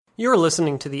You're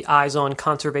listening to the Eyes on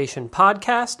Conservation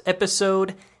podcast,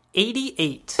 episode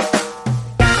 88.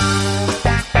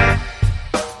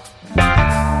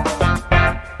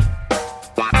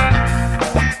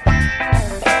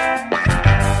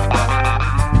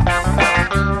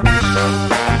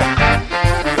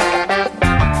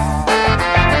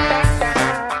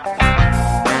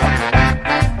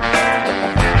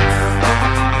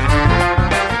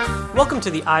 Welcome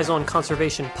to the Eyes on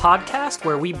Conservation podcast,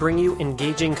 where we bring you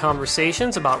engaging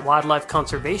conversations about wildlife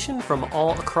conservation from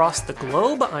all across the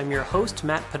globe. I'm your host,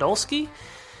 Matt Podolsky.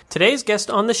 Today's guest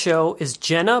on the show is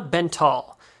Gena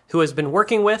Bentall, who has been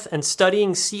working with and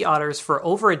studying sea otters for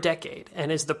over a decade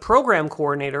and is the program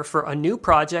coordinator for a new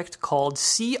project called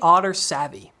Sea Otter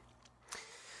Savvy.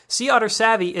 Sea Otter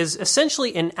Savvy is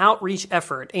essentially an outreach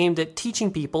effort aimed at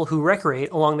teaching people who recreate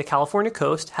along the California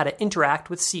coast how to interact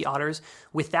with sea otters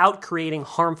without creating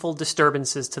harmful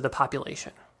disturbances to the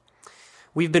population.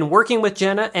 We've been working with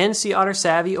Gena and Sea Otter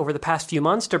Savvy over the past few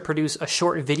months to produce a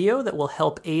short video that will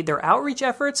help aid their outreach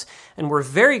efforts, and we're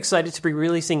very excited to be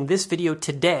releasing this video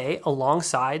today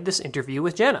alongside this interview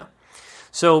with Gena.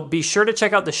 So be sure to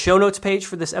check out the show notes page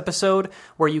for this episode,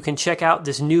 where you can check out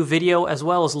this new video as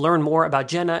well as learn more about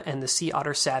Gena and the Sea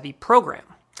Otter Savvy program.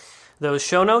 Those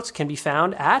show notes can be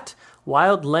found at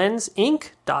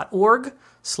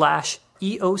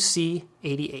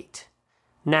wildlensinc.org/EOC88.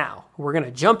 Now, we're going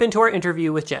to jump into our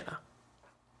interview with Gena.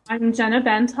 I'm Gena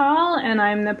Bentall, and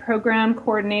I'm the program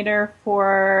coordinator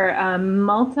for a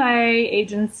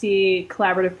multi-agency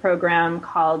collaborative program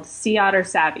called Sea Otter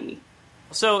Savvy.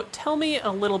 So tell me a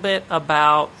little bit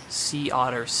about Sea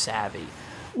Otter Savvy.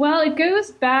 Well, it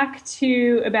goes back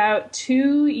to about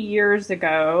 2 years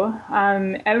ago.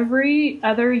 Every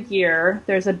other year,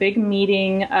 there's a big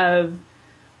meeting of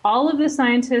all of the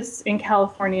scientists in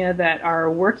California that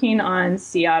are working on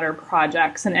sea otter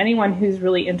projects, and anyone who's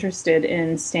really interested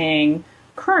in staying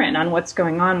current on what's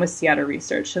going on with sea otter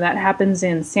research. So that happens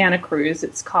in Santa Cruz.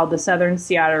 It's called the Southern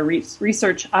Sea Otter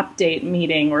Research Update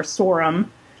Meeting, or SORUM.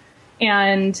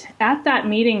 And at that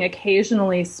meeting,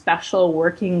 occasionally special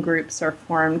working groups are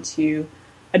formed to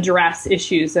address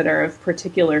issues that are of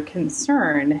particular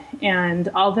concern. And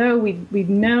although we've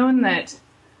known that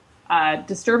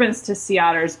disturbance to sea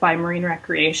otters by marine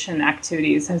recreation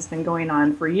activities has been going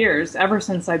on for years, ever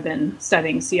since I've been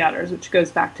studying sea otters, which goes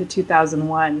back to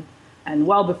 2001 and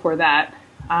well before that,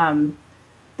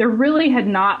 there really had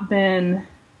not been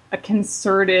a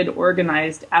concerted,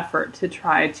 organized effort to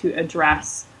try to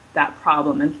address that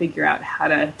problem and figure out how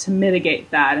to mitigate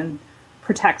that and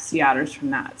protect sea otters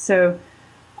from that. So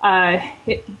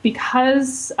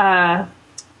because a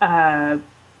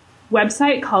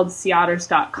website called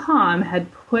seaotters.com had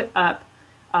put up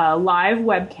a live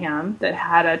webcam that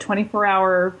had a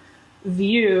 24-hour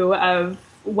view of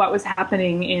what was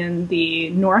happening in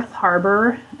the North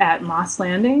Harbor at Moss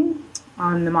Landing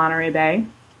on the Monterey Bay,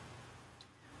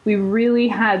 we really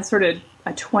had sort of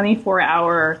a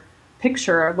 24-hour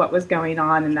picture of what was going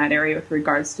on in that area with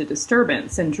regards to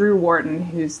disturbance. And Drew Wharton,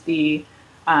 who's the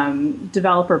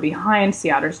developer behind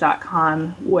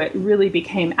seaotters.com, what really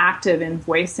became active in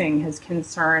voicing his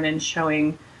concern and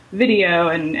showing video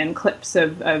and clips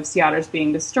of sea otters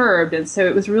being disturbed. And so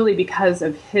it was really because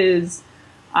of his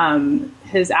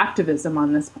activism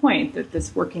on this point that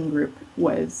this working group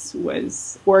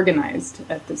was organized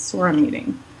at the SORUM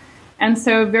meeting. And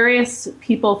so various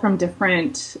people from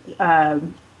different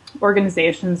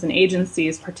organizations and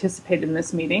agencies participated in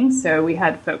this meeting. So we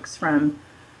had folks from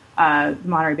the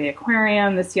Monterey Bay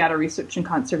Aquarium, the Sea Otter Research and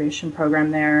Conservation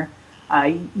Program there,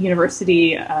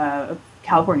 University of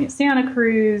California, Santa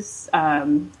Cruz,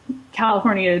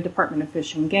 California Department of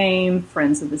Fish and Game,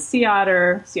 Friends of the Sea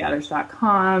Otter,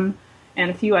 seaotters.com,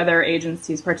 and a few other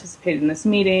agencies participated in this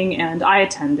meeting, and I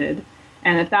attended.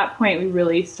 And at that point, we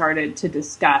really started to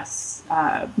discuss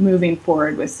moving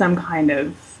forward with some kind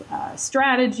of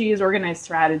strategies, organized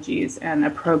strategies, and a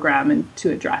program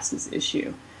to address this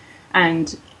issue.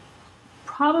 And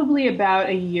probably about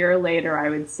a year later, I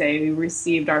would say, we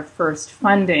received our first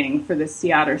funding for the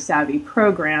Sea Otter Savvy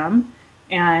program,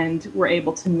 and were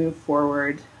able to move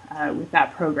forward with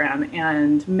that program.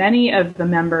 And many of the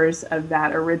members of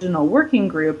that original working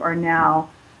group are now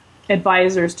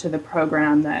advisors to the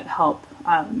program that help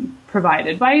provide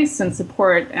advice and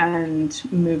support and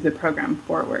move the program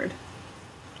forward.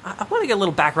 I want to get a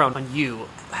little background on you.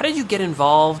 How did you get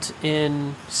involved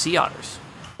in sea otters?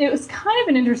 It was kind of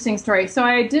an interesting story. So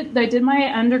I did my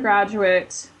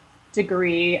undergraduate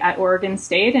degree at Oregon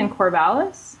State in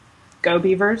Corvallis. Go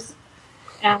Beavers.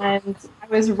 And I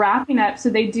was wrapping up. So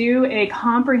they do a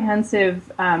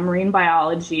comprehensive marine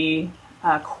biology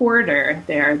quarter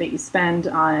there that you spend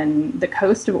on the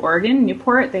coast of Oregon,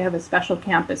 Newport. They have a special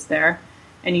campus there.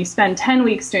 And you spend 10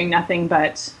 weeks doing nothing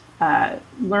but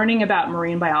learning about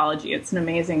marine biology. It's an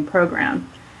amazing program.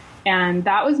 And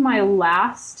that was my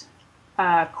last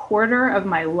quarter of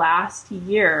my last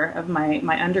year of my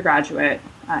undergraduate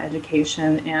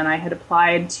education. And I had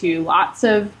applied to lots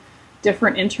of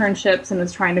different internships and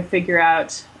was trying to figure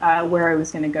out where I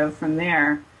was going to go from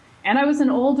there. And I was an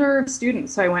older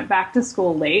student, so I went back to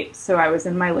school late. So I was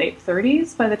in my late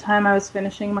 30s by the time I was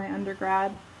finishing my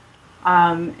undergrad.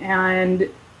 And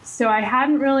so I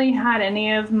hadn't really had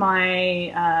any of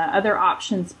my other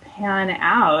options pan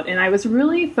out. And I was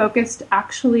really focused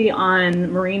actually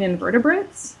on marine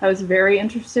invertebrates. I was very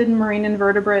interested in marine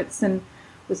invertebrates and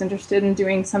was interested in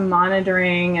doing some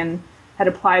monitoring and had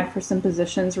applied for some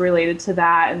positions related to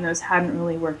that, and those hadn't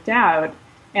really worked out.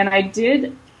 And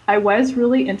I was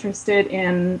really interested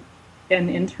in an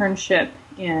internship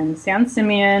in San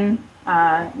Simeon,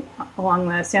 along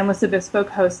the San Luis Obispo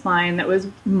coastline, that was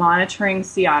monitoring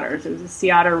sea otters. It was a sea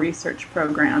otter research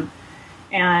program.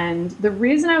 And the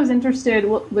reason I was interested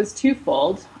was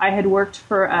twofold. I had worked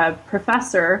for a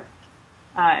professor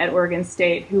at Oregon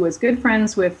State who was good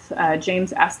friends with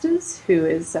James Estes, who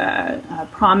is a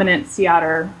prominent sea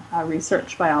otter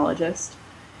research biologist.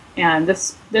 And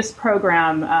this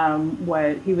program,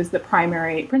 he was the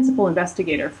principal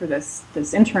investigator for this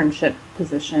internship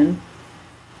position.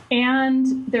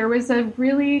 And there was a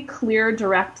really clear,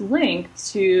 direct link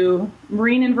to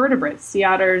marine invertebrates. Sea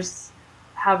otters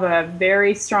have a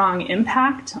very strong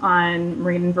impact on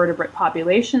marine invertebrate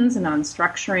populations and on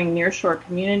structuring nearshore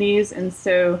communities. And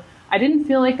so I didn't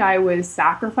feel like I was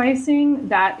sacrificing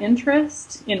that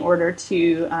interest in order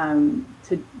to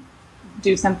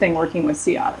do something working with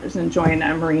sea otters and join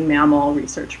a marine mammal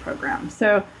research program.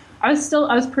 So I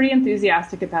was pretty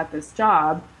enthusiastic about this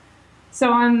job. So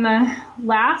on the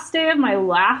last day of my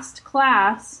last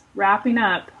class, wrapping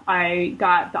up, I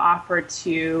got the offer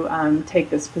to take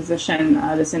this position,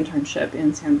 this internship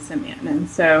in San Simeon. And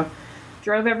so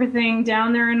drove everything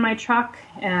down there in my truck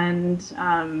and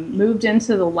moved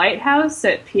into the lighthouse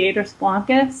at Piedras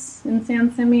Blancas in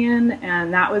San Simeon.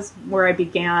 And that was where I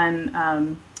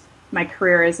began my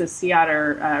career as a sea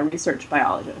otter research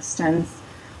biologist. And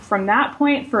from that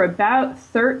point, for about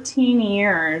 13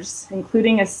 years,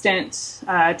 including a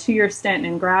 2-year stint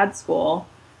in grad school,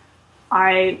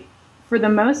 I, for the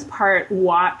most part,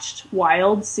 watched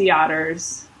wild sea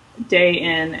otters day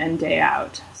in and day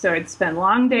out. So I'd spend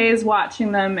long days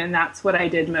watching them, and that's what I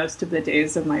did most of the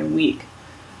days of my week.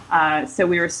 So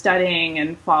we were studying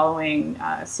and following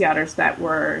sea otters that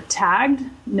were tagged,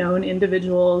 known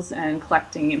individuals, and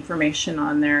collecting information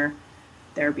on their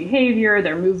behavior,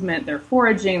 their movement, their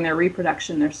foraging, their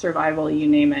reproduction, their survival, you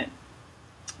name it.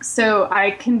 So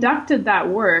I conducted that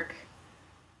work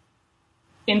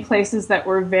in places that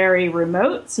were very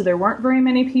remote, so there weren't very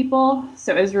many people.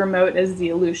 So as remote as the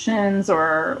Aleutians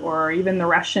or even the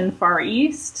Russian Far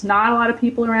East, not a lot of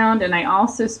people around. And I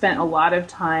also spent a lot of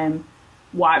time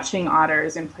watching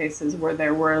otters in places where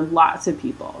there were lots of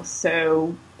people.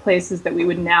 So places that we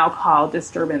would now call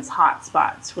disturbance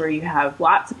hotspots, where you have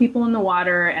lots of people in the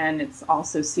water and it's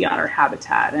also sea otter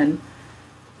habitat. And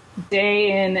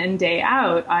day in and day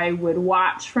out, I would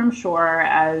watch from shore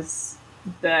as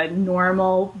the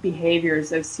normal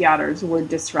behaviors of sea otters were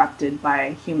disrupted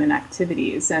by human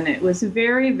activities. And it was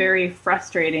very, very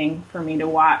frustrating for me to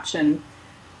watch. And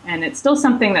it's still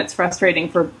something that's frustrating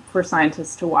for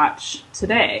scientists to watch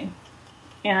today.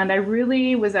 And I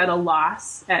really was at a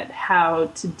loss at how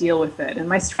to deal with it. And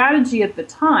my strategy at the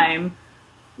time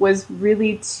was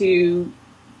really to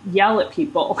yell at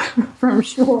people from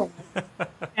shore.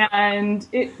 And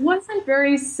it wasn't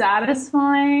very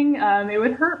satisfying. It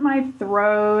would hurt my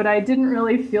throat. I didn't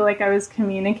really feel like I was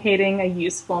communicating a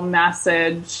useful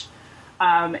message.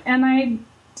 And I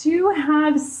do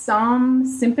have some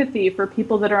sympathy for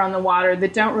people that are on the water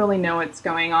that don't really know what's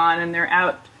going on, and they're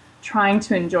out trying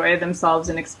to enjoy themselves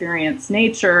and experience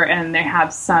nature, and they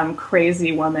have some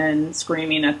crazy woman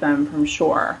screaming at them from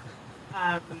shore.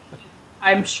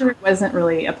 I'm sure it wasn't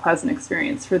really a pleasant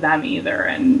experience for them either,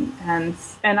 and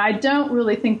I don't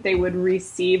really think they would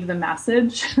receive the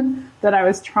message that I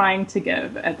was trying to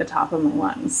give at the top of my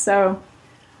lungs. So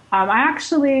I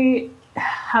actually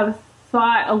have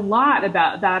thought a lot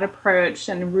about that approach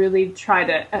and really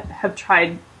have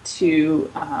tried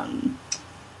to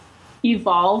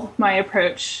evolve my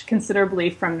approach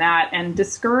considerably from that and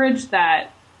discourage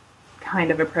that kind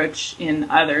of approach in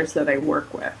others that I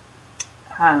work with.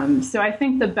 So I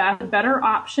think the better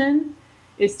option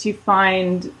is to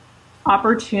find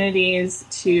opportunities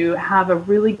to have a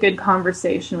really good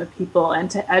conversation with people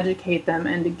and to educate them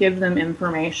and to give them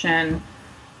information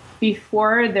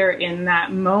before they're in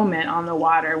that moment on the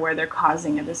water where they're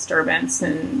causing a disturbance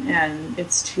and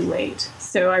it's too late.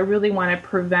 So I really want to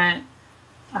prevent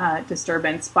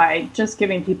disturbance by just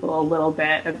giving people a little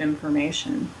bit of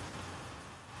information.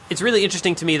 It's really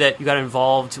interesting to me that you got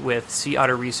involved with sea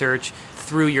otter research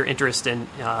through your interest in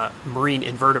marine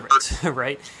invertebrates,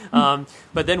 right?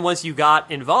 But then once you got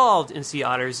involved in sea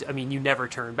otters, I mean, you never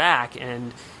turned back.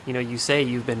 And, you know, you say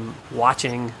you've been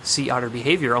watching sea otter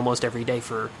behavior almost every day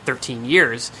for 13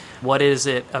 years. What is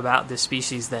it about this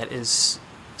species that is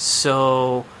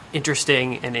so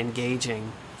interesting and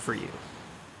engaging for you?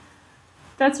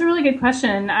 That's a really good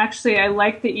question. Actually, I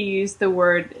like that you used the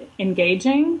word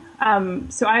engaging.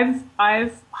 So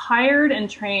I've hired and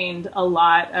trained a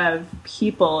lot of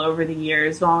people over the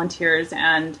years, volunteers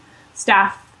and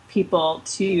staff people,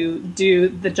 to do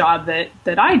the job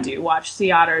that I do, watch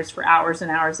sea otters for hours and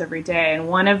hours every day. And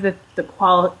one of the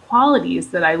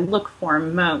qualities that I look for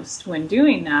most when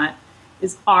doing that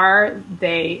is, are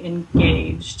they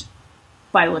engaged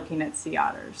by looking at sea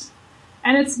otters?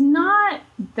 And it's not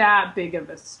that big of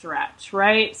a stretch,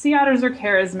 right? Sea otters are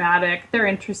charismatic. They're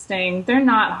interesting. They're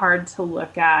not hard to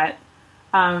look at.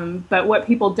 But what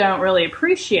people don't really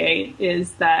appreciate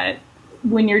is that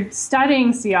when you're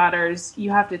studying sea otters, you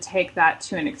have to take that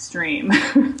to an extreme.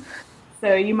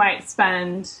 So you might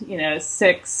spend,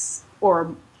 6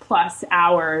 or plus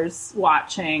hours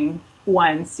watching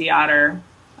one sea otter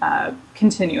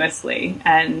continuously.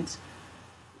 And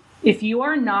if you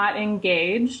are not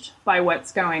engaged by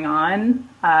what's going on,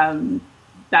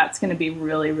 that's going to be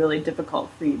really, really difficult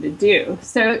for you to do.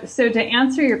 So to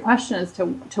answer your question as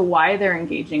to why they're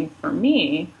engaging for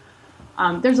me,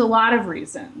 there's a lot of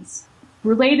reasons.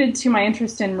 Related to my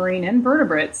interest in marine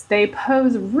invertebrates, they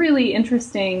pose really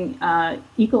interesting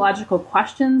ecological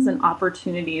questions and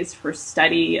opportunities for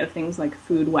study of things like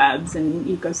food webs and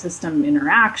ecosystem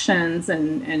interactions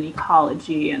and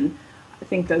ecology. And I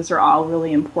think those are all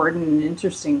really important and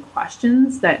interesting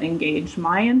questions that engage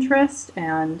my interest.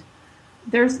 And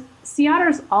sea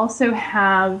otters also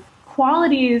have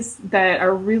qualities that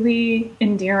are really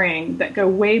endearing, that go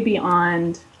way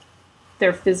beyond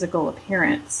their physical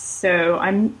appearance. So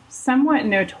I'm somewhat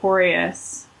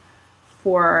notorious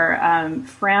for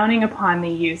frowning upon the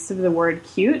use of the word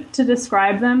cute to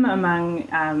describe them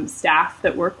among staff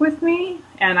that work with me.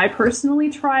 And I personally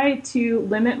try to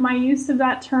limit my use of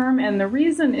that term. And the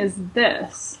reason is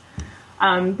this.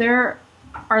 There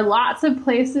are lots of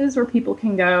places where people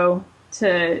can go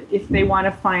to, if they want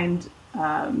to find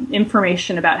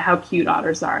information about how cute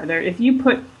otters are. If you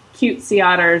put cute sea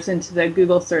otters into the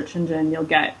Google search engine, you'll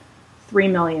get 3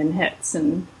 million hits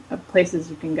and places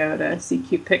you can go to see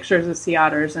cute pictures of sea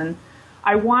otters. And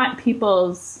I want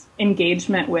people's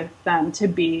engagement with them to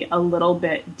be a little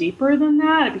bit deeper than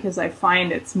that, because I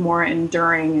find it's more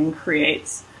enduring and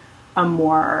creates a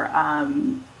more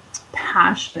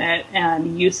passionate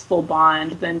and useful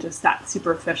bond than just that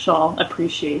superficial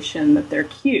appreciation that they're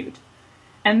cute.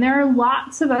 And there are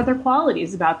lots of other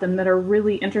qualities about them that are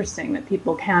really interesting that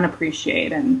people can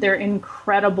appreciate. And they're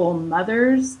incredible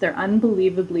mothers. They're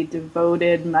unbelievably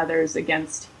devoted mothers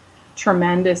against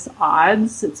tremendous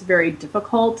odds. It's very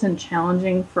difficult and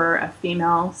challenging for a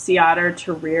female sea otter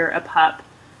to rear a pup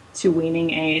to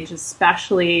weaning age,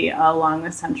 especially along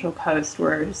the Central Coast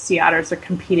where sea otters are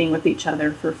competing with each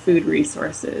other for food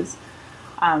resources.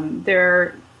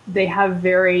 They have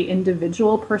very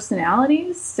individual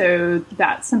personalities, so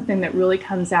that's something that really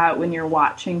comes out when you're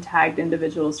watching tagged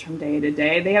individuals from day to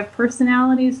day. They have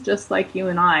personalities just like you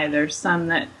and I. There's some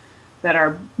that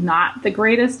are not the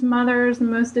greatest mothers and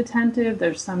most attentive.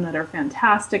 There's some that are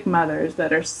fantastic mothers.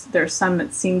 There's some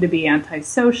that seem to be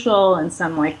antisocial, and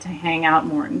some like to hang out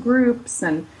more in groups,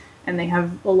 and they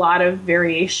have a lot of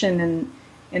variation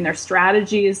in their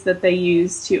strategies that they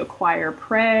use to acquire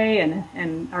prey,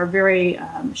 and are very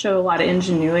show a lot of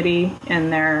ingenuity in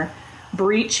their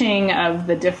breaching of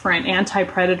the different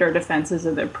anti-predator defenses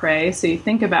of their prey. So you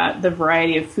think about the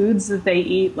variety of foods that they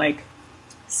eat, like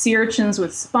sea urchins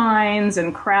with spines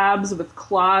and crabs with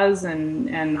claws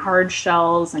and hard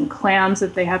shells and clams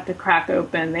that they have to crack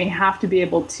open. They have to be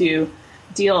able to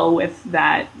deal with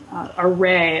that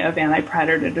array of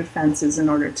anti-predator defenses in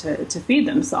order to feed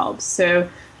themselves. So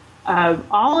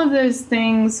all of those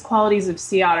things, qualities of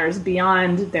sea otters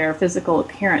beyond their physical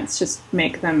appearance, just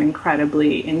make them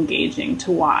incredibly engaging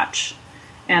to watch.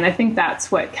 And I think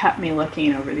that's what kept me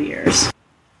looking over the years.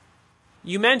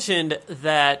 You mentioned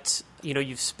that,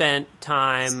 you've spent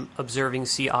time observing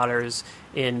sea otters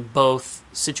in both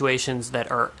situations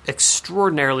that are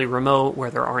extraordinarily remote,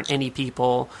 where there aren't any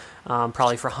people,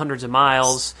 probably for hundreds of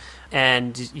miles.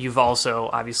 And you've also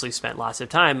obviously spent lots of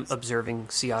time observing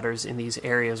sea otters in these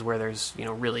areas where there's,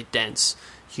 really dense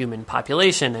human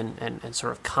population and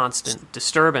sort of constant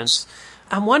disturbance.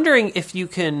 I'm wondering if you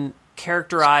can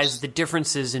characterize the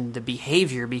differences in the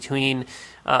behavior between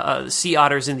sea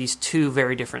otters in these two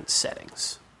very different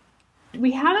settings.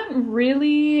 We haven't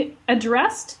really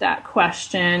addressed that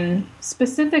question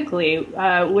specifically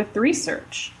with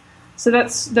research. So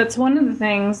that's one of the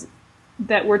things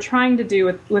that we're trying to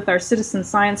do with our citizen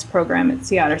science program at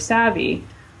Sea Otter Savvy.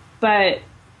 But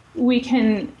we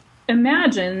can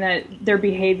imagine that their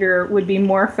behavior would be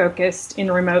more focused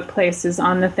in remote places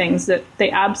on the things that they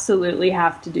absolutely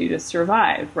have to do to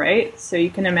survive, right? So you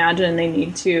can imagine they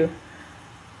need to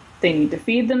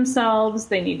feed themselves,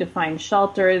 they need to find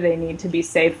shelter, they need to be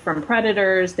safe from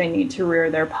predators, they need to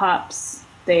rear their pups,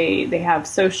 they have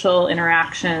social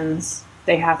interactions,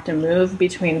 they have to move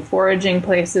between foraging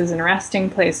places and resting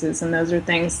places, and those are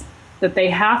things that they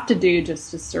have to do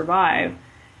just to survive.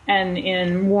 And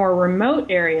in more remote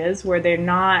areas where they're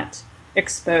not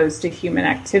exposed to human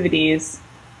activities,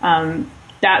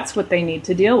 that's what they need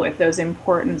to deal with, those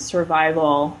important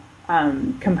survival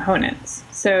components.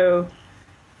 So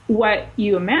what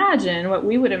we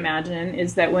would imagine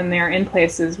is that when they're in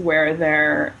places where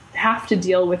they have to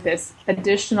deal with this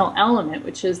additional element,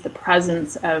 which is the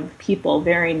presence of people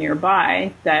very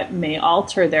nearby that may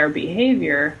alter their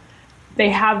behavior, they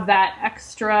have that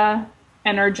extra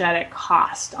energetic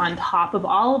cost on top of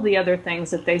all of the other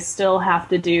things that they still have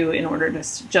to do in order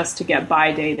to get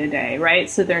by day to day, right?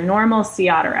 So their normal sea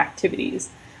otter activities.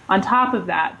 On top of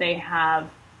that, they have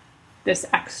this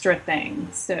extra thing.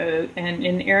 So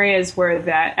in areas where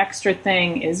that extra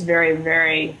thing is very,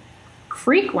 very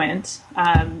frequent,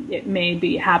 it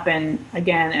may happen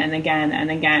again and again and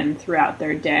again throughout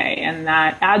their day. And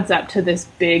that adds up to this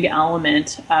big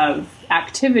element of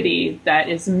activity that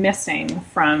is missing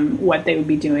from what they would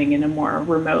be doing in a more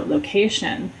remote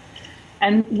location.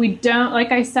 And we don't,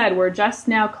 like I said, we're just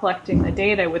now collecting the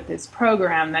data with this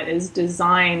program that is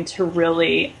designed to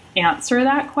really answer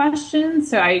that question.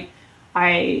 So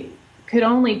I could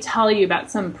only tell you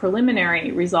about some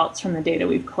preliminary results from the data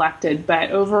we've collected,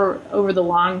 but over the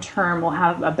long term, we'll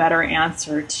have a better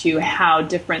answer to how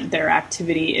different their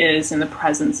activity is in the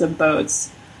presence of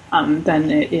boats than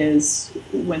it is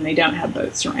when they don't have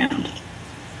boats around.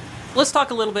 Let's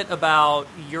talk a little bit about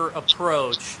your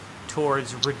approach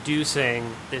towards reducing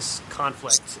this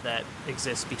conflict that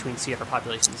exists between sea otter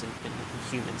populations and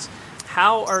humans.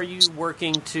 How are you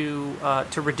working to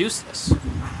reduce this?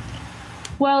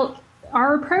 Well,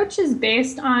 our approach is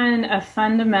based on a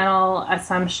fundamental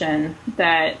assumption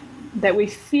that we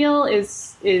feel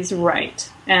is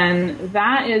right, and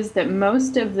that is that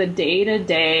most of the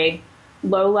day-to-day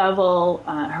low-level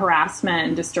harassment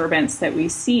and disturbance that we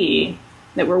see,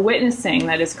 that we're witnessing,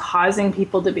 that is causing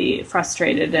people to be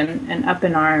frustrated and up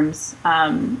in arms,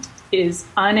 is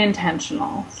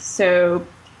unintentional. So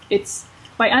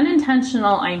by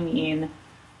unintentional, I mean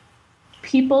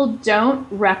people don't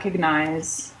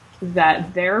recognize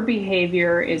that their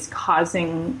behavior is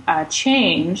causing a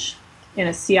change in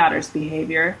a sea otter's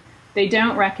behavior. They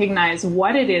don't recognize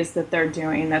what it is that they're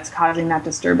doing that's causing that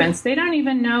disturbance. They don't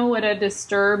even know what a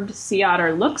disturbed sea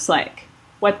otter looks like,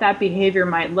 what that behavior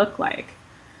might look like.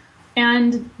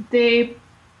 And they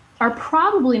are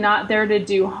probably not there to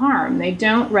do harm. They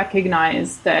don't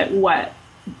recognize that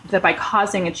by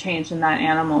causing a change in that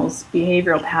animal's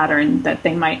behavioral pattern, that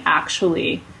they might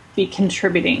actually be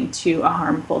contributing to a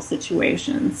harmful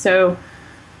situation. So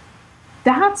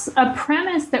that's a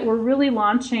premise that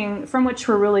from which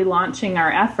we're really launching our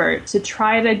effort to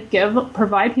try to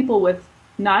provide people with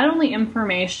not only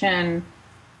information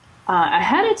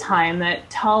ahead of time that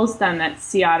tells them that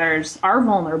sea otters are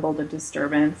vulnerable to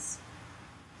disturbance,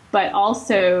 but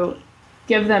also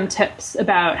give them tips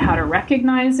about how to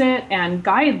recognize it and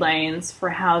guidelines for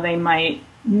how they might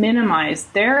minimize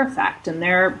their effect and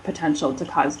their potential to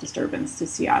cause disturbance to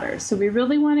sea otters. So we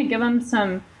really want to give them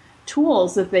some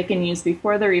tools that they can use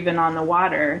before they're even on the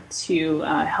water to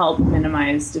help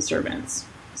minimize disturbance.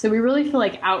 So we really feel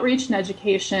like outreach and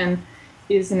education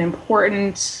is an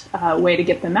important way to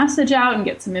get the message out and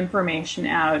get some information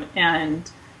out and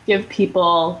give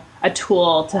people a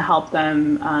tool to help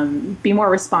them be more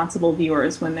responsible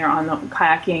viewers when they're on the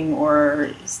kayaking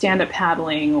or stand-up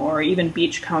paddling or even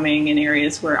beachcombing in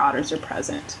areas where otters are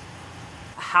present.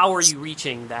 How are you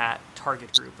reaching that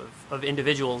target group of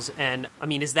individuals. And I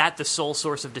mean, is that the sole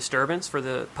source of disturbance for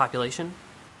the population?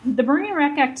 The marine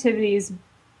rec activities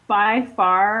by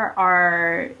far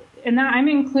are, and I'm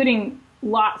including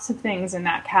lots of things in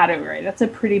that category. That's a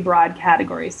pretty broad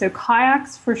category. So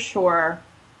kayaks for sure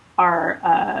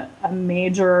are a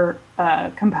major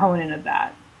component of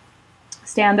that.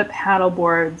 Stand-up paddle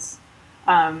boards,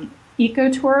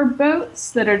 ecotour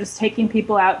boats that are just taking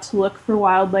people out to look for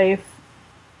wildlife,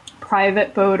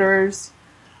 private boaters,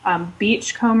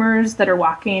 beachcombers that are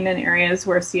walking in areas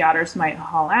where sea otters might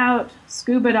haul out,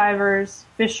 scuba divers,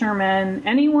 fishermen,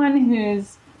 anyone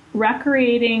who's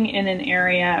recreating in an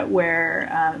area where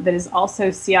that is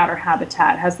also sea otter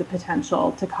habitat has the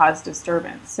potential to cause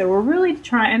disturbance. So we're really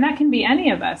trying, and that can be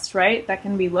any of us, right? That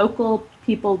can be local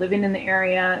people living in the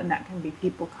area, and that can be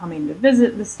people coming to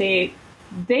visit the state.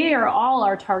 They are all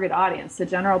our target audience. The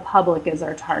general public is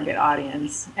our target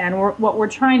audience. And what we're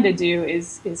trying to do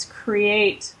is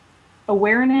create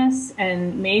awareness,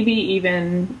 and maybe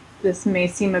even, this may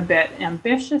seem a bit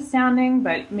ambitious sounding,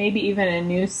 but maybe even a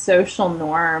new social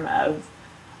norm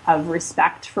of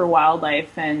respect for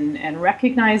wildlife and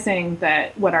recognizing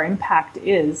that what our impact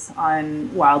is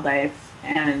on wildlife,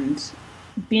 and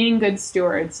being good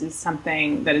stewards is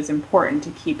something that is important to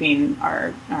keeping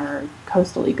our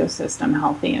coastal ecosystem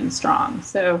healthy and strong.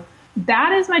 So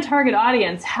that is my target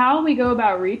audience. How we go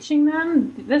about reaching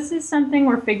them, this is something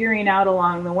we're figuring out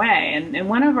along the way. And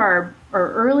one of our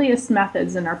earliest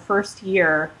methods in our first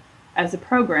year as a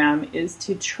program is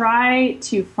to try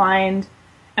to find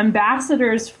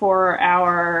ambassadors for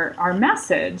our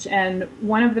message. And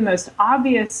one of the most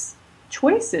obvious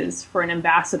choices for an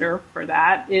ambassador for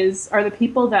that are the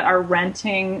people that are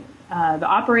renting, the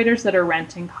operators that are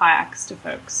renting kayaks to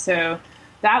folks. So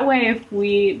that way, if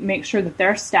we make sure that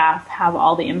their staff have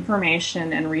all the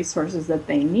information and resources that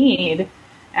they need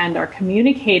and are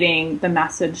communicating the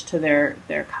message to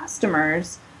their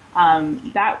customers,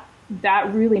 that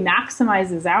really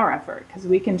maximizes our effort, because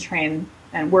we can train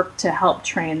and work to help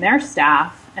train their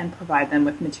staff and provide them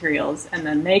with materials, and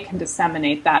then they can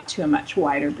disseminate that to a much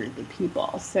wider group of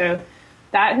people. So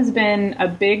that has been a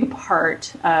big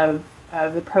part of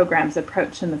the program's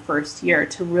approach in the first year,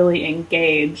 to really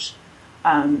engage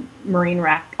marine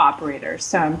rec operators.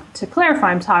 So to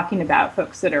clarify, I'm talking about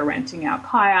folks that are renting out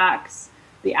kayaks,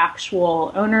 the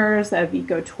actual owners of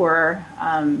ecotour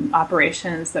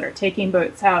operations that are taking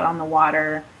boats out on the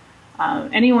water,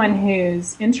 anyone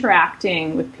who's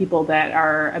interacting with people that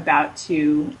are about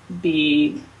to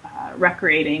be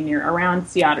recreating around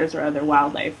sea otters or other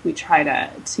wildlife. We try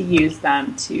to use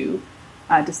them to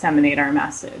disseminate our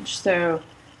message. So,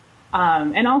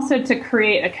 and also to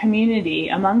create a community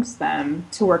amongst them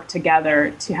to work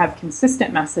together to have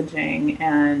consistent messaging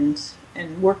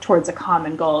and work towards a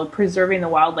common goal of preserving the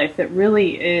wildlife that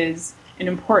really is an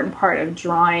important part of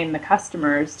drawing the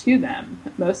customers to them.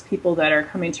 Most people that are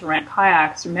coming to rent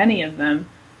kayaks, or many of them,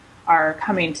 are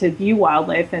coming to view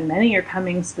wildlife, and many are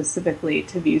coming specifically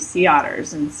to view sea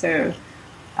otters. And so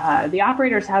the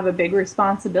operators have a big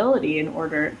responsibility in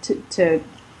order to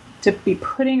be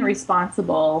putting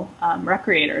responsible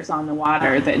recreators on the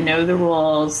water that know the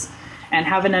rules and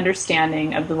have an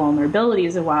understanding of the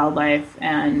vulnerabilities of wildlife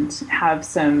and have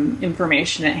some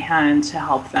information at hand to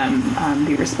help them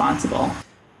be responsible.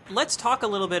 Let's talk a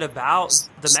little bit about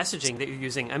the messaging that you're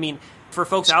using. I mean, for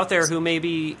folks out there who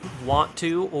maybe want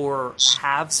to or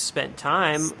have spent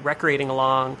time recreating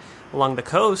along the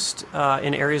coast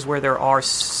in areas where there are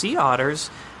sea otters,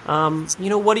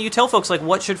 what do you tell folks? Like,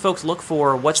 what should folks look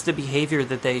for? What's the behavior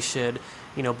that they should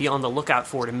be on the lookout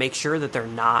for to make sure that they're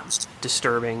not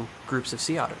disturbing groups of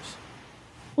sea otters?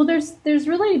 Well, there's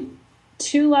really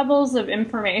two levels of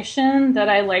information that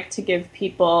I like to give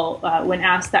people when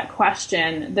asked that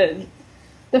question.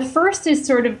 The first is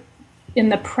sort of in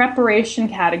the preparation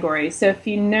category. So if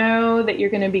you know that you're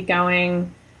going to be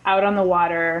going out on the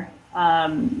water,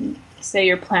 say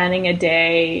you're planning a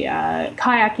day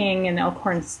kayaking in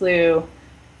Elkhorn Slough,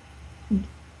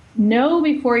 know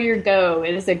before you go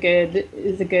is a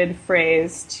good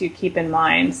phrase to keep in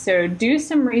mind. So do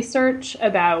some research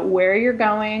about where you're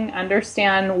going,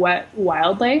 understand what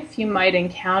wildlife you might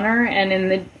encounter,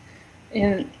 and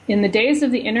in the days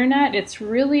of the internet, it's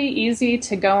really easy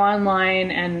to go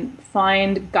online and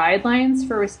find guidelines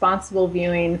for responsible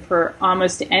viewing for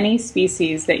almost any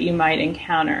species that you might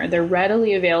encounter. They're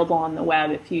readily available on the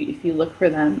web if you look for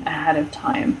them ahead of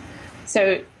time.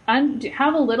 So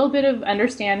have a little bit of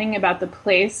understanding about the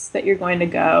place that you're going to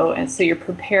go, and so you're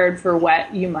prepared for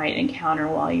what you might encounter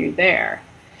while you're there.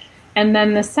 And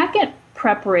then the second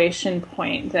preparation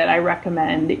point that I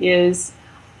recommend is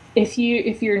if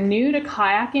you're new to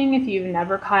kayaking, if you've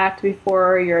never kayaked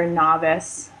before, you're a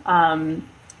novice,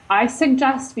 I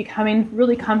suggest becoming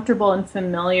really comfortable and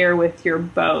familiar with your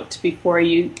boat before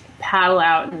you paddle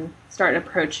out and start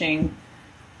approaching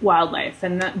wildlife.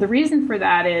 And the reason for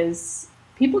that is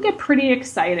people get pretty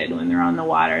excited when they're on the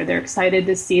water. They're excited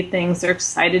to see things. They're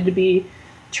excited to be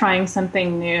trying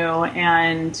something new.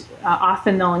 And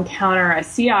often they'll encounter a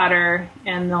sea otter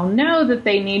and they'll know that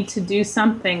they need to do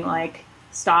something like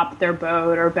stop their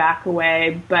boat or back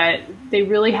away, but they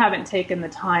really haven't taken the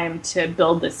time to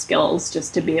build the skills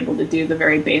just to be able to do the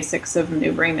very basics of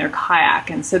maneuvering their kayak.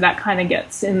 And so that kind of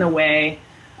gets in the way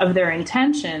of their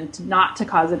intention not to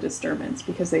cause a disturbance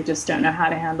because they just don't know how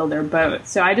to handle their boat.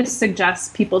 So I just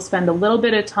suggest people spend a little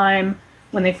bit of time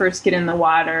when they first get in the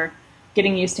water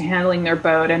getting used to handling their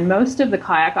boat. And most of the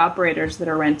kayak operators that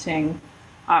are renting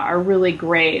are really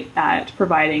great at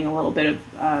providing a little bit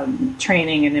of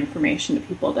training and information to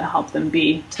people to help them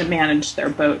to manage their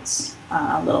boats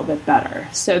a little bit better.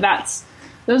 So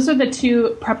those are the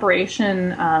two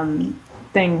preparation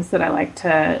things that I like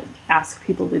to ask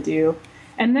people to do.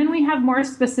 And then we have more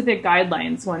specific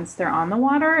guidelines once they're on the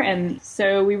water. And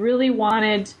so we really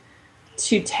wanted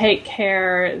to take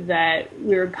care that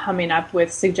we were coming up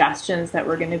with suggestions that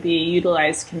were going to be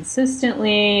utilized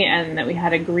consistently and that we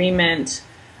had agreement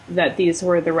that these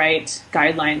were the right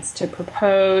guidelines to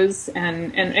propose.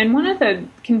 And one of the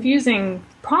confusing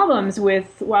problems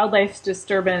with wildlife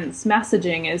disturbance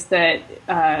messaging is that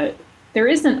there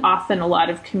isn't often a lot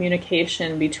of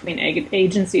communication between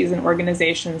agencies and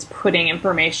organizations putting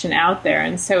information out there.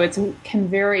 And so it can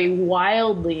vary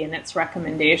wildly in its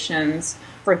recommendations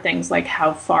for things like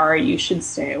how far you should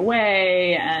stay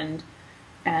away and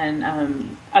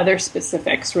other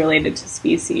specifics related to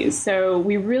species. So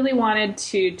we really wanted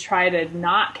to try to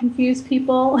not confuse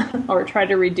people or try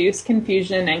to reduce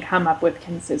confusion and come up with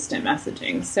consistent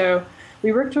messaging. So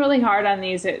we worked really hard on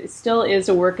these. It still is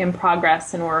a work in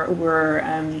progress, and we're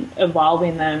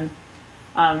evolving them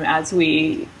as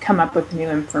we come up with new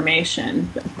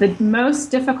information. The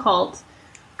most difficult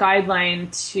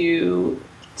guideline to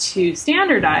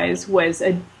standardize was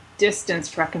a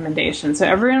distance recommendation. So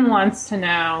everyone wants to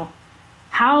know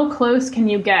how close can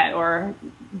you get, or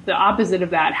the opposite of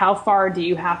that, how far do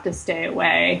you have to stay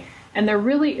away? And there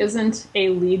really isn't a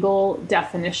legal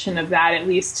definition of that, at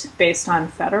least based on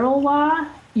federal law.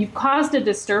 You've caused a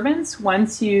disturbance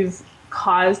once you've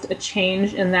caused a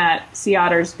change in that sea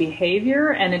otter's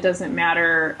behavior, and it doesn't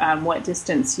matter what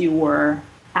distance you were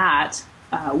at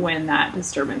when that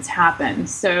disturbance happened.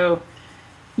 So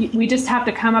we just have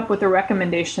to come up with a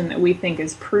recommendation that we think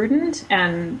is prudent,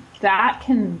 and that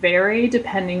can vary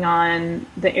depending on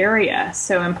the area.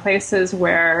 So in places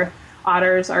where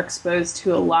otters are exposed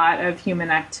to a lot of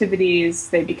human activities,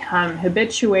 they become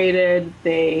habituated,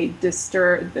 they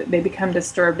become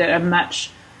disturbed at a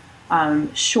much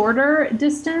shorter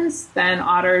distance than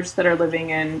otters that are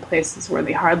living in places where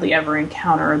they hardly ever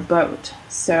encounter a boat.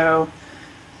 So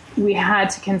we had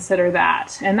to consider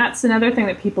that. And that's another thing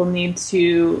that people need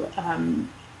to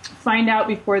find out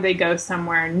before they go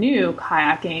somewhere new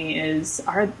kayaking is,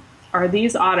 are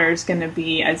these otters going to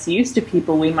be as used to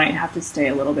people? We might have to stay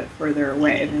a little bit further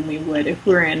away than we would if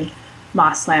we were in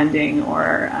Moss Landing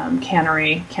or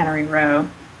Cannery Row.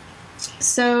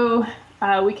 So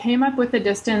we came up with a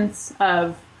distance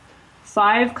of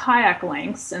 5 kayak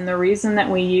lengths. And the reason that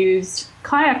we used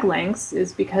kayak lengths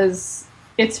is because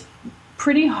it's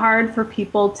pretty hard for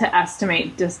people to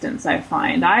estimate distance, I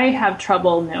find. I have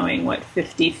trouble knowing what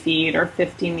 50 feet or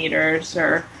 50 meters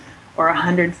or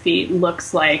 100 feet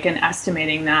looks like and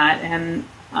estimating that. And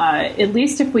at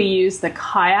least if we use the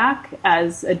kayak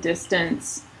as a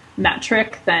distance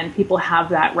metric, then people have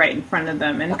that right in front of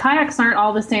them. And kayaks aren't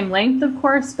all the same length, of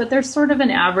course, but there's sort of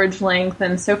an average length.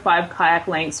 And so 5 kayak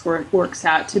lengths works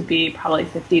out to be probably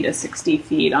 50 to 60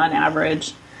 feet on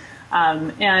average.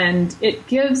 And it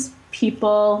gives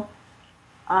people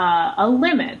a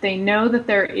limit. They know that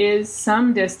there is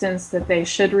some distance that they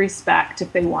should respect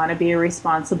if they want to be a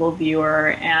responsible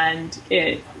viewer, and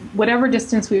whatever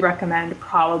distance we recommend,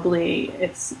 probably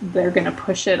they're going to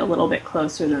push it a little bit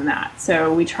closer than that.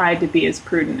 So we tried to be as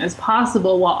prudent as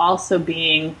possible while also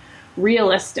being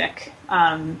realistic,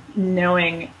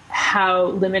 knowing how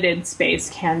limited space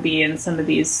can be in some of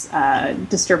these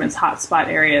disturbance hotspot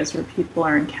areas where people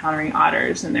are encountering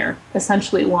otters and they're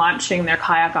essentially launching their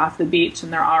kayak off the beach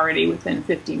and they're already within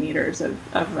 50 meters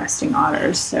of resting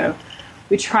otters. So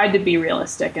we tried to be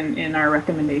realistic in our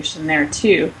recommendation there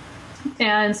too.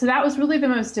 And so that was really the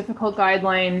most difficult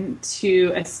guideline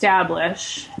to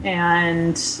establish.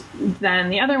 And then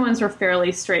the other ones were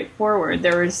fairly straightforward.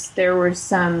 There were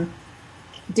some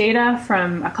data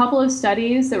from a couple of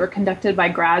studies that were conducted by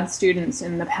grad students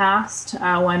in the past,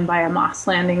 one by a Moss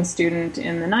Landing student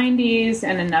in the 90s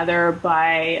and another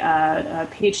by a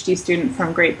PhD student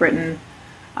from Great Britain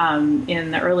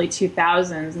in the early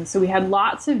 2000s. And so we had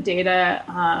lots of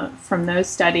data from those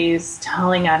studies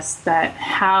telling us that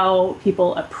how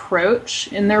people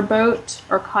approach in their boat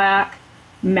or kayak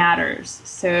matters.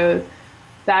 So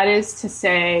that is to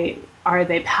say, are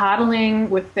they paddling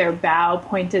with their bow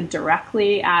pointed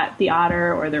directly at the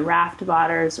otter or the raft of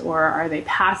otters, or are they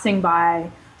passing by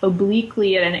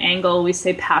obliquely at an angle? We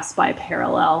say pass by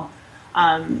parallel.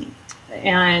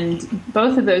 And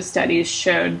both of those studies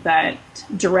showed that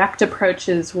direct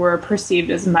approaches were perceived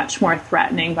as much more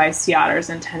threatening by sea otters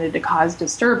and tended to cause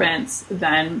disturbance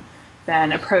than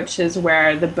approaches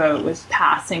where the boat was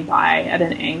passing by at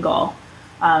an angle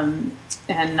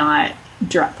and not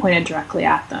pointed directly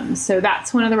at them. So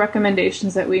that's one of the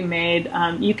recommendations that we made.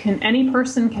 Any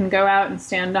person can go out and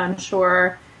stand on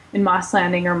shore in Moss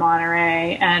Landing or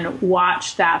Monterey and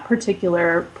watch that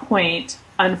particular point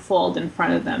unfold in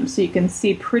front of them. So you can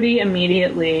see pretty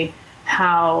immediately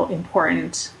how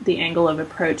important the angle of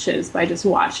approach is by just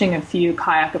watching a few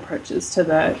kayak approaches to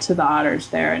the otters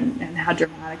there, and how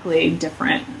dramatically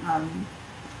different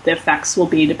the effects will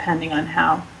be depending on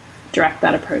how direct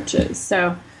that approach is.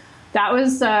 So that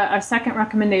was a second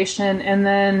recommendation. And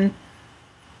then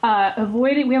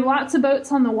we have lots of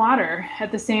boats on the water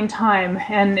at the same time,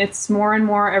 and it's more and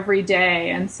more every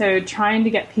day. And so trying to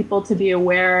get people to be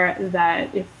aware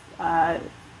that if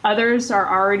others are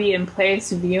already in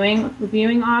place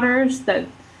viewing otters, that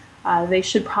they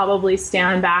should probably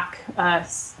stand back,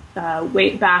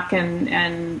 wait back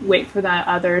and wait for the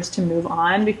others to move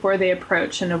on before they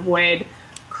approach, and avoid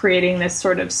creating this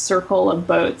sort of circle of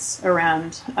boats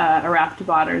around a raft of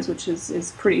otters, which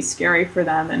is pretty scary for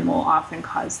them and will often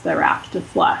cause the raft to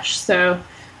flush. So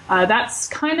that's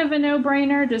kind of a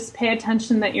no-brainer. Just pay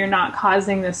attention that you're not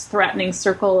causing this threatening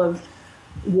circle of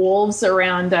wolves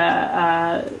around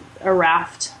a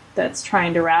raft that's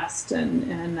trying to rest,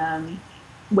 and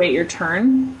wait your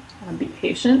turn. Be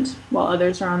patient while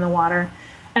others are on the water.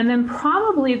 And then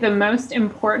probably the most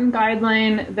important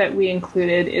guideline that we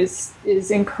included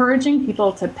is encouraging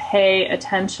people to pay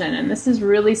attention. And this is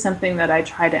really something that I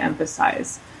try to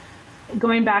emphasize.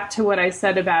 Going back to what I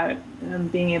said about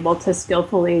being able to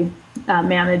skillfully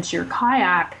manage your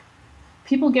kayak,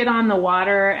 people get on the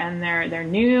water and they're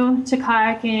new to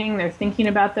kayaking. They're thinking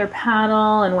about their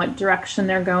paddle and what direction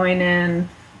they're going in.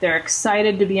 They're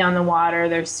excited to be on the water.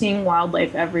 They're seeing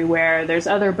wildlife everywhere. There's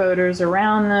other boaters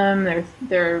around them.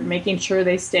 They're making sure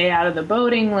they stay out of the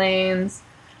boating lanes.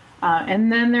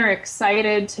 And then they're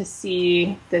excited to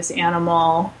see this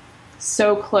animal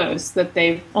so close that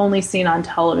they've only seen on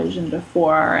television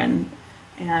before. And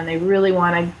they really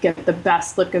want to get the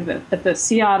best look at the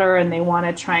sea otter, and they want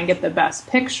to try and get the best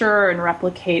picture and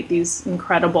replicate these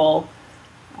incredible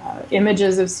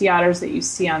images of sea otters that you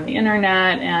see on the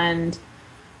internet. And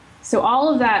so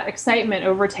all of that excitement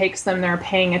overtakes them. They're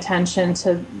paying attention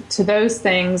to those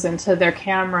things and to their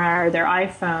camera or their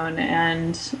iPhone,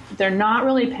 and they're not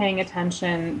really paying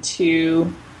attention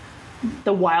to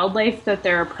the wildlife that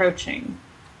they're approaching.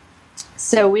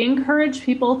 So we encourage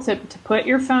people to put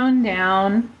your phone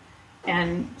down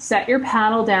and set your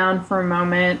paddle down for a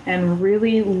moment and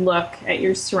really look at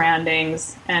your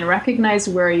surroundings and recognize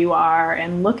where you are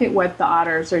and look at what the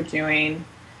otters are doing,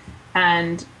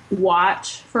 and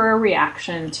watch for a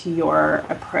reaction to your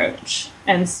approach.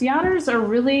 And sea otters are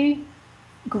really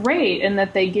great in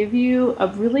that they give you a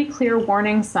really clear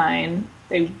warning sign.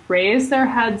 They raise their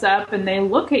heads up and they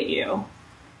look at you.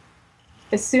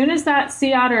 As soon as that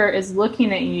sea otter is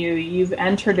looking at you, you've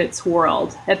entered its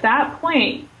world. At that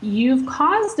point, you've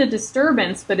caused a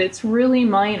disturbance, but it's really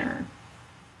minor.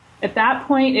 At that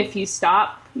point, if you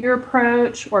stop your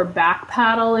approach or back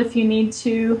paddle if you need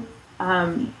to,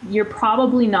 you're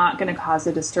probably not going to cause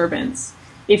a disturbance.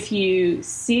 If you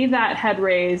see that head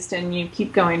raised and you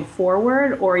keep going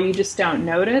forward, or you just don't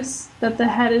notice that the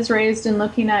head is raised and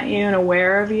looking at you and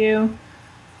aware of you,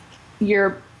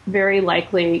 you're very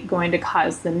likely going to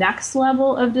cause the next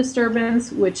level of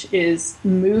disturbance, which is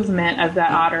movement of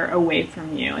that otter away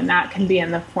from you. And that can be in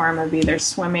the form of either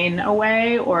swimming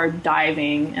away or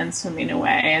diving and swimming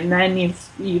away. And then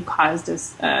you've caused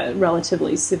a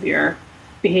relatively severe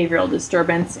behavioral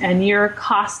disturbance, and you're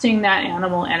costing that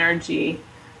animal energy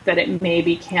that it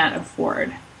maybe can't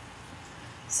afford.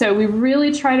 So we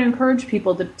really try to encourage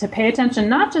people to pay attention,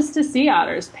 not just to sea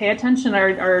otters. Pay attention,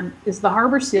 is the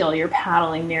harbor seal you're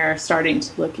paddling near starting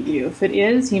to look at you? If it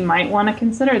is, you might want to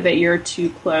consider that you're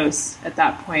too close at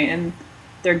that point,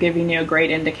 they're giving you a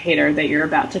great indicator that you're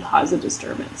about to cause a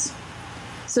disturbance.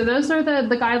 So those are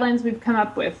the guidelines we've come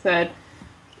up with, that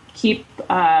keep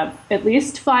at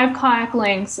least 5 kayak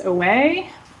lengths away,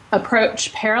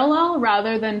 approach parallel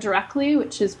rather than directly,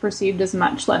 which is perceived as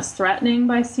much less threatening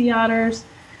by sea otters.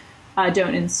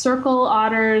 Don't encircle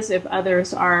otters. If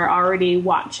others are already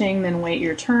watching, then wait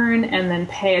your turn, and then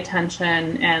pay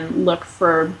attention and look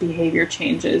for behavior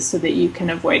changes so that you can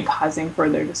avoid causing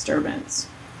further disturbance.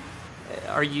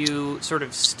 Are you sort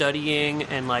of studying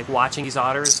and watching these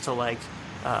otters to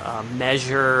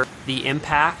measure the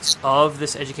impact of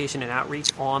this education and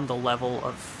outreach on the level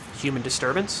of human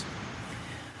disturbance?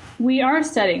 We are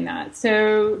studying that.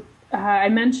 So I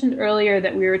mentioned earlier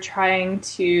that we were trying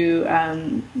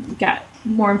to get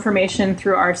more information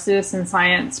through our citizen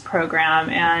science program,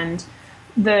 and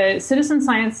the citizen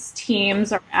science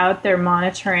teams are out there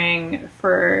monitoring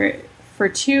for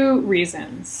 2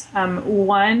 reasons.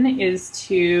 One is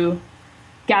to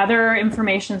gather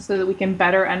information so that we can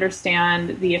better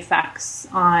understand the effects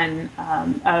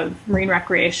of marine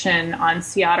recreation on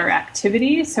sea otter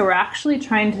activity. So we're actually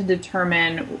trying to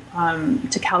determine,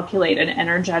 to calculate an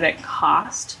energetic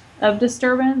cost of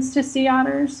disturbance to sea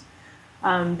otters.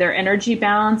 Their energy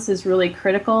balance is really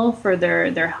critical for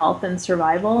their health and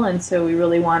survival, and so we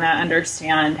really want to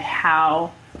understand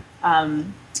how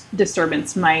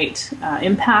disturbance might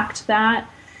impact that.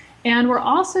 And we're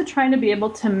also trying to be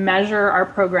able to measure our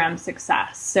program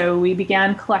success. So we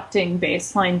began collecting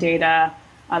baseline data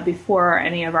before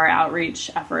any of our outreach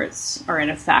efforts are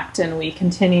in effect, and we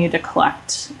continue to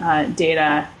collect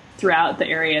data throughout the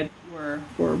area that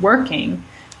we're working.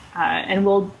 And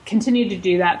we'll continue to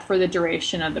do that for the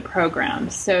duration of the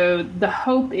program. So the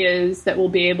hope is that we'll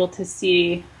be able to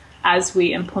see, as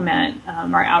we implement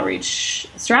our outreach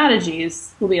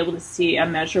strategies, we'll be able to see a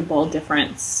measurable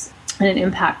difference and an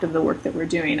impact of the work that we're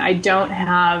doing.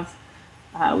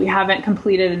 We haven't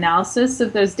completed analysis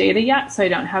of those data yet, so I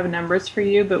don't have numbers for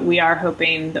you, but we are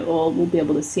hoping that we'll be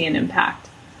able to see an impact.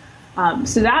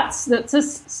 So that's a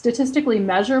statistically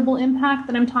measurable impact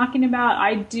that I'm talking about.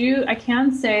 I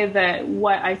can say that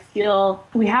what I feel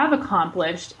we have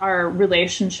accomplished are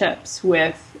relationships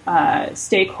with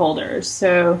stakeholders.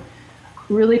 So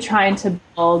really trying to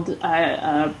build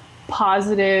a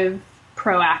positive,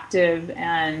 proactive,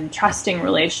 and trusting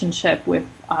relationship with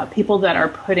people that are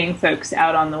putting folks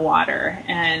out on the water.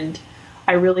 And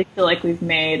I really feel like we've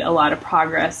made a lot of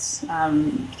progress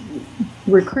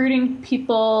recruiting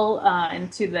people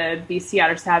into the BC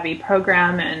Otter Savvy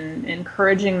program and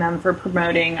encouraging them for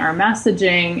promoting our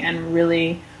messaging and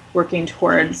really working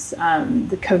towards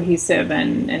the cohesive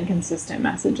and consistent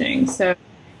messaging. So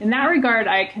in that regard,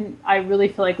 I really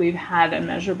feel like we've had a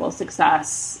measurable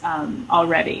success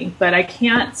already, but I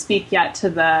can't speak yet to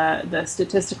the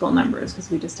statistical numbers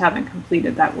because we just haven't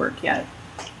completed that work yet.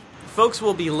 Folks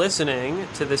will be listening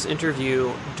to this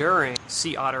interview during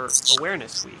Sea Otter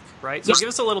Awareness Week, right? So give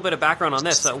us a little bit of background on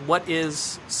this. What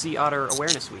is Sea Otter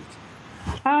Awareness Week?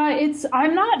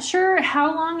 I'm not sure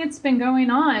how long it's been going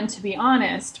on, to be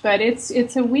honest, but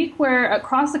it's a week where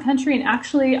across the country, and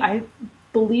actually I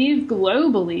believe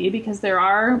globally, because there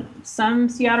are some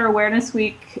Sea Otter Awareness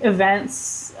Week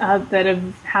events that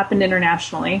have happened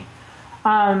internationally.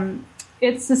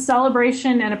 It's a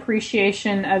celebration and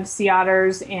appreciation of sea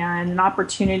otters and an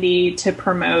opportunity to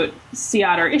promote sea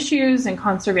otter issues and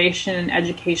conservation and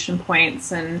education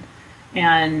points and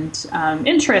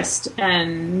interest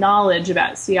and knowledge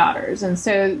about sea otters. And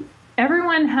so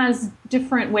everyone has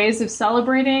different ways of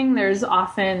celebrating. There's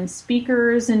often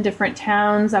speakers in different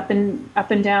towns up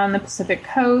and down the Pacific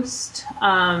Coast,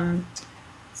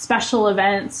 special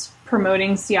events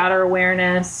promoting sea otter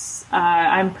awareness.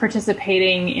 I'm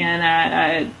participating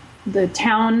in the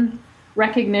town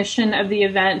recognition of the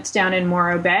event down in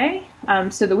Morro Bay.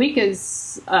 So the week is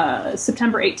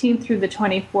September 18th through the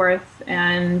 24th,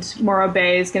 and Morro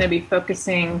Bay is going to be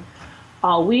focusing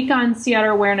all week on sea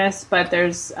otter awareness, but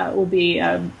there's will be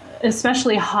an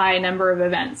especially high number of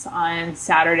events on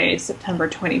Saturday, September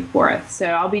 24th. So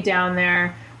I'll be down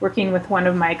there working with one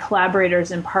of my collaborators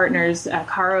and partners,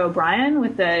 Cara O'Brien,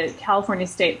 with the California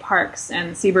State Parks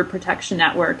and Seabird Protection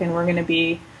Network, and we're going to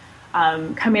be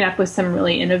coming up with some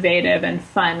really innovative and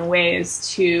fun ways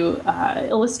to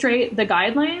illustrate the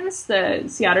guidelines, the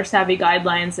Sea Otter Savvy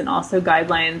guidelines, and also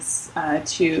guidelines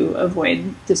to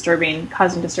avoid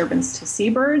causing disturbance to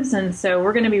seabirds. And so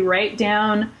we're going to be right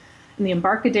down in the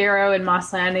Embarcadero in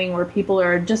Moss Landing, where people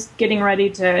are just getting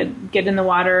ready to get in the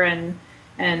water and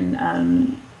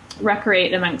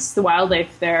recreate amongst the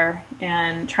wildlife there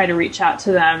and try to reach out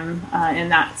to them in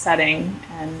that setting,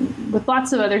 and with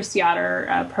lots of other sea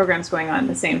otter programs going on at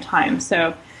the same time.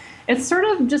 So it's sort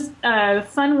of just a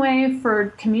fun way for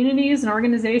communities and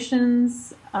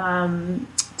organizations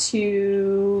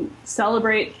to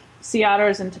celebrate sea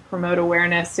otters and to promote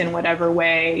awareness in whatever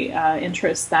way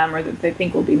interests them or that they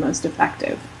think will be most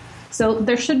effective. So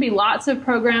there should be lots of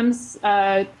programs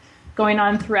going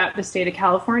on throughout the state of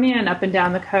California and up and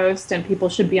down the coast, and people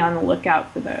should be on the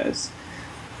lookout for those.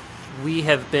 We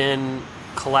have been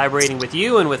collaborating with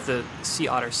you and with the Sea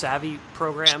Otter Savvy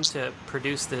program to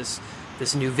produce this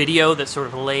new video that sort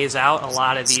of lays out a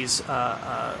lot of this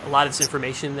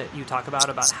information that you talk about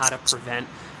how to prevent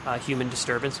human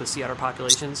disturbance with sea otter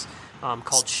populations,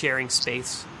 called Sharing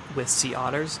Space with Sea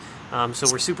Otters. So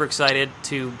we're super excited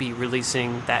to be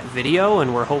releasing that video,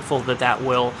 and we're hopeful that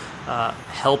will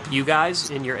help you guys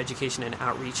in your education and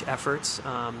outreach efforts,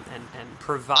 and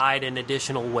provide an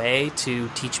additional way to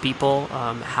teach people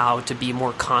how to be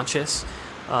more conscious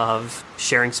of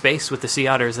sharing space with the sea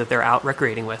otters that they're out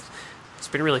recreating with. It's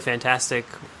been really fantastic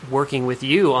working with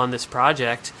you on this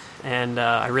project, and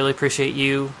I really appreciate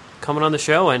you coming on the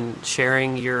show and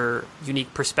sharing your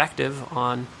unique perspective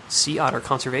on sea otter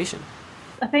conservation.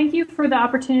 Thank you for the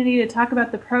opportunity to talk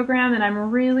about the program, and I'm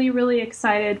really, really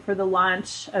excited for the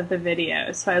launch of the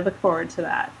video, so I look forward to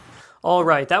that. All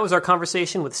right, that was our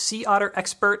conversation with sea otter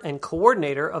expert and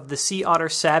coordinator of the Sea Otter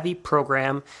Savvy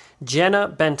program, Gena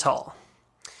Bentall.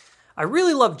 I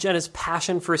really love Gena's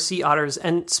passion for sea otters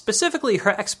and specifically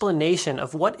her explanation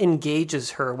of what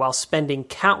engages her while spending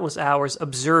countless hours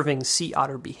observing sea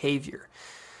otter behavior.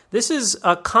 This is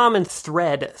a common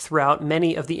thread throughout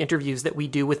many of the interviews that we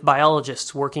do with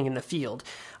biologists working in the field.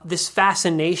 This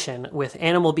fascination with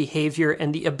animal behavior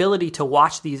and the ability to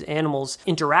watch these animals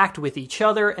interact with each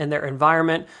other and their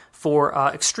environment for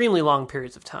extremely long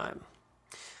periods of time.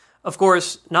 Of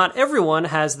course, not everyone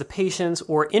has the patience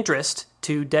or interest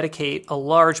to dedicate a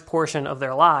large portion of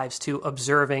their lives to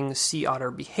observing sea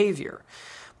otter behavior.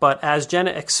 But as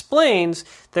Gena explains,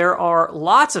 there are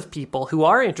lots of people who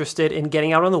are interested in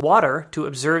getting out on the water to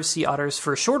observe sea otters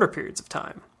for shorter periods of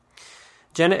time.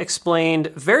 Gena explained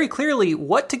very clearly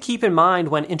what to keep in mind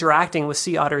when interacting with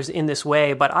sea otters in this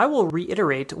way, but I will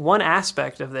reiterate one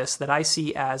aspect of this that I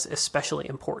see as especially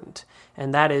important,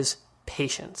 and that is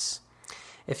patience.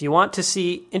 If you want to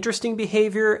see interesting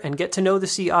behavior and get to know the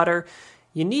sea otter,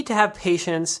 you need to have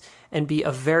patience and be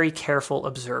a very careful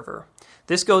observer.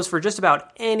 This goes for just about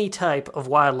any type of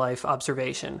wildlife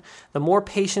observation. The more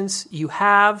patience you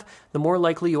have, the more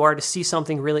likely you are to see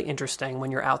something really interesting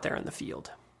when you're out there in the field.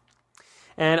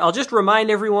 And I'll just remind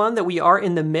everyone that we are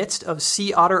in the midst of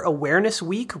Sea Otter Awareness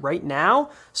Week right now.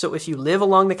 So if you live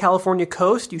along the California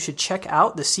coast, you should check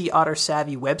out the Sea Otter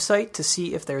Savvy website to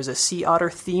see if there's a sea otter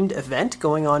themed event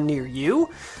going on near you.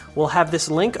 We'll have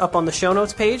this link up on the show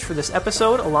notes page for this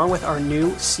episode, along with our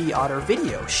new Sea Otter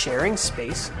video, Sharing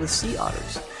Space with Sea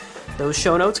Otters. Those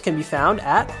show notes can be found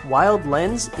at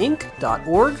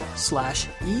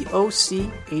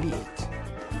wildlensinc.org/EOC88.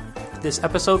 This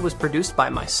episode was produced by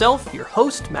myself, your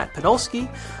host, Matt Podolsky.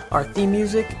 Our theme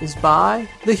music is by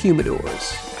The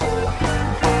Humidors.